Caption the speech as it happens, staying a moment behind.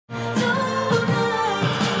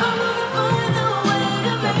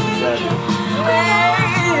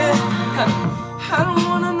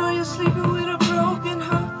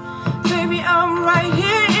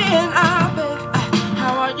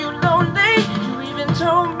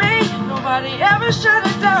told me nobody ever shut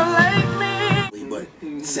it down like me. But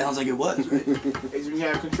it sounds like it was, right? It's when you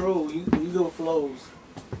have control. You go with flows.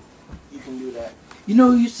 You can do that. You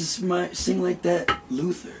know who used to sing like that?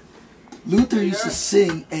 Luther. Luther used to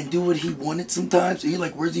sing and do what he wanted sometimes. And you're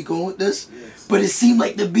like, where's he going with this? Yes. But it seemed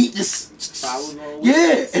like the beat just...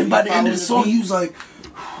 Yeah, and by the end of the song, he was like...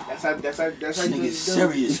 That's how this nigga's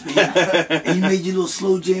serious, man. And he made you a little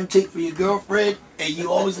slow jam tape for your girlfriend, and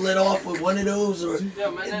you always let off with one of those, or...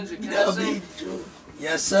 Yo, my ninja, you know what I mean?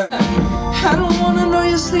 Yes, sir. I don't wanna know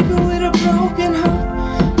you're sleeping with a broken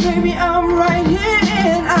heart. Baby, I'm right here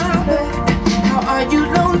and I bet. How are you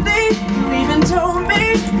lonely? You even told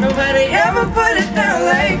me nobody ever put it down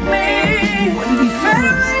like me. What did he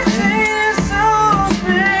feel?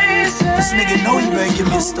 This nigga know you better give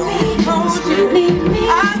me a stone.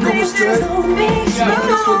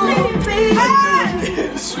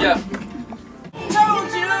 Yeah.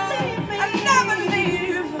 Told you I'd never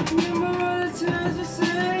leave. Remember the times you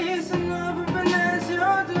say yes and never been as you do.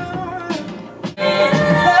 Love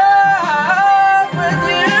with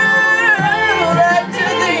you right to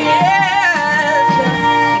the end.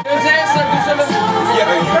 You know what I'm saying? Yeah,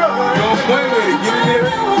 you don't play with it. Get in there.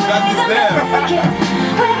 Got this down.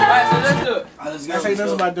 Alright, so let's do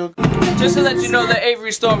it. Just to let you know that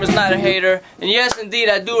Avery Storm is not a hater, and yes indeed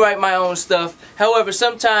I do write my own stuff. However,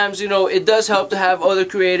 sometimes, you know, it does help to have other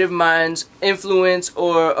creative minds influence,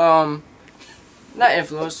 or not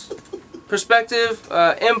influence, perspective,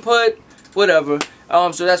 input, whatever.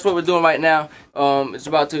 So that's what we're doing right now. It's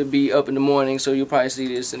about to be up in the morning, so you'll probably see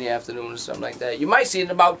this in the afternoon or something like that. You might see it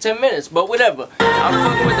in about 10 minutes, but whatever. I'm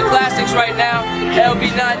fucking with the classics right now.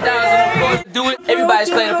 LB 9000, of course, do it. Everybody's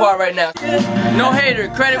playing a part right now. No hater,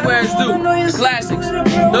 credit where it's due. The classics.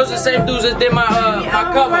 Those are the same dudes that did my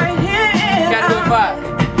my cover. Category 5.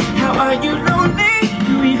 How are you lonely?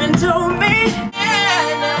 You even told me.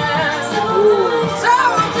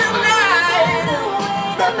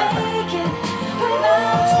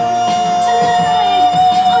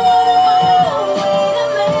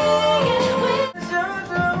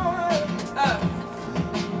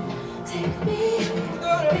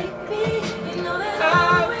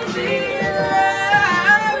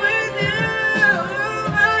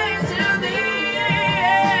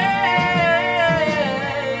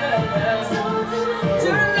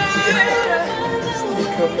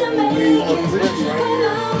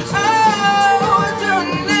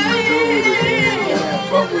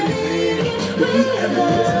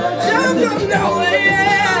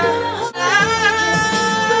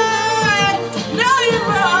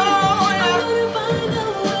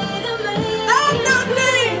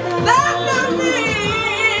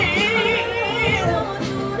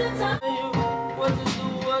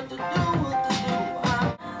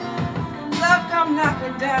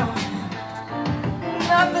 Knocking down,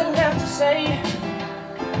 nothing left to say.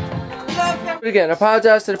 Again,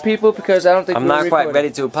 apologize to the people because I don't think I'm not quite ready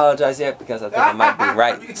to apologize yet because I think I might be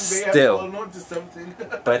right still.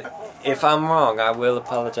 But if I'm wrong, I will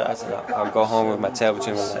apologize and I'll go home with my tail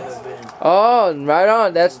between my legs. Oh, right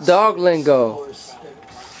on. That's dog lingo.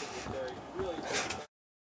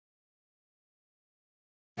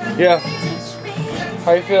 Yeah.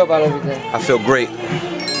 How you feel about everything? I feel great.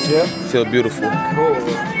 Yeah? Feel beautiful. Cool.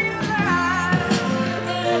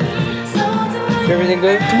 Everything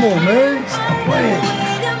good? Come on, man. Stop playing.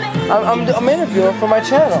 I'm interviewing for my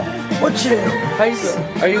channel. What channel? How you feel?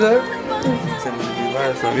 Are you good?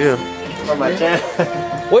 From you. For my channel.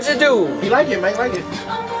 What'd you do? You like it, man. Like it.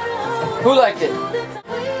 Who liked it?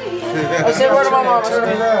 I said, where to my mom?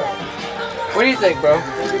 What do you think, bro?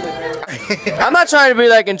 I'm not trying to be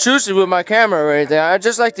like intrusive with my camera or anything. I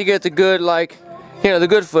just like to get the good, like, you know, the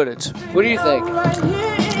good footage. What do you think?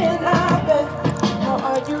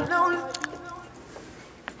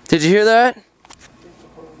 Did you hear that?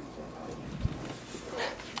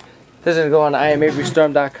 This is going to go on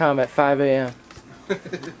IamAveryStorm.com at 5 a.m.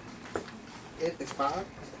 It's 5?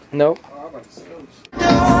 Nope. Oh, I'm about to say.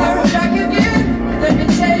 Let me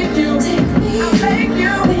take you, I'll take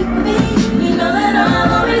you with me. You know that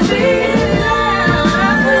I'll always be in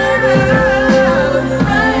love with you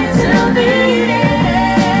right till the end.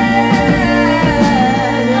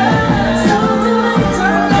 So tonight,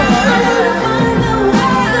 I'll find a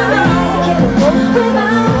way to make it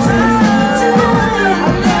without you. Tonight,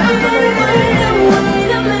 I'll find a way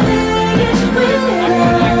to make it without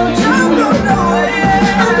you.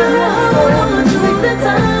 I'm gonna hold on to the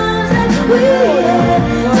times that we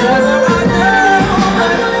had.